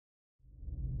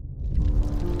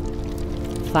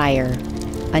Fire,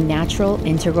 a natural,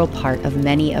 integral part of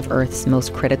many of Earth's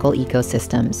most critical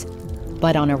ecosystems.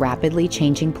 But on a rapidly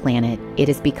changing planet, it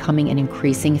is becoming an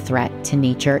increasing threat to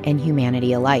nature and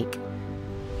humanity alike.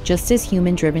 Just as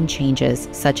human-driven changes,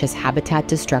 such as habitat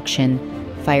destruction,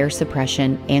 fire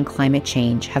suppression, and climate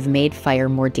change have made fire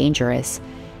more dangerous,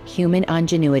 human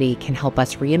ingenuity can help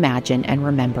us reimagine and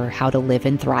remember how to live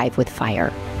and thrive with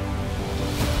fire.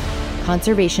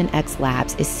 Conservation X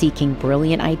Labs is seeking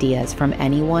brilliant ideas from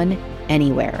anyone,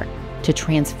 anywhere, to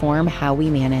transform how we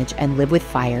manage and live with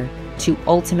fire to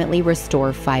ultimately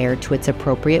restore fire to its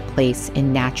appropriate place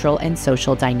in natural and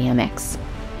social dynamics.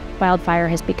 Wildfire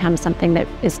has become something that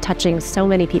is touching so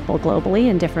many people globally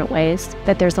in different ways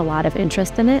that there's a lot of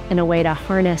interest in it and a way to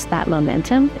harness that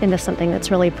momentum into something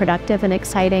that's really productive and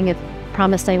exciting and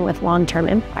promising with long-term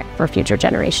impact for future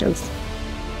generations.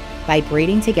 By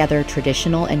braiding together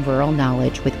traditional and rural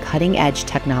knowledge with cutting-edge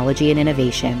technology and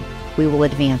innovation, we will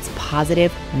advance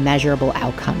positive, measurable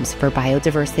outcomes for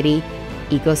biodiversity,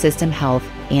 ecosystem health,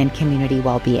 and community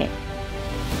well-being.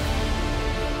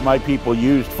 My people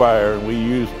used fire, and we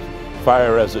used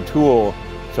fire as a tool,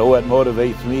 so what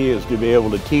motivates me is to be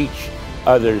able to teach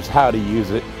others how to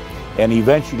use it and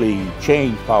eventually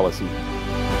change policy.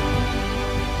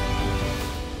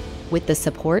 With the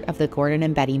support of the Gordon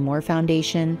and Betty Moore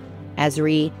Foundation,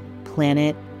 ESRI,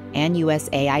 Planet, and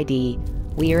USAID,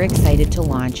 we are excited to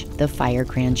launch the Fire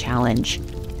Grand Challenge.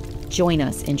 Join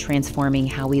us in transforming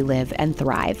how we live and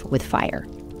thrive with fire.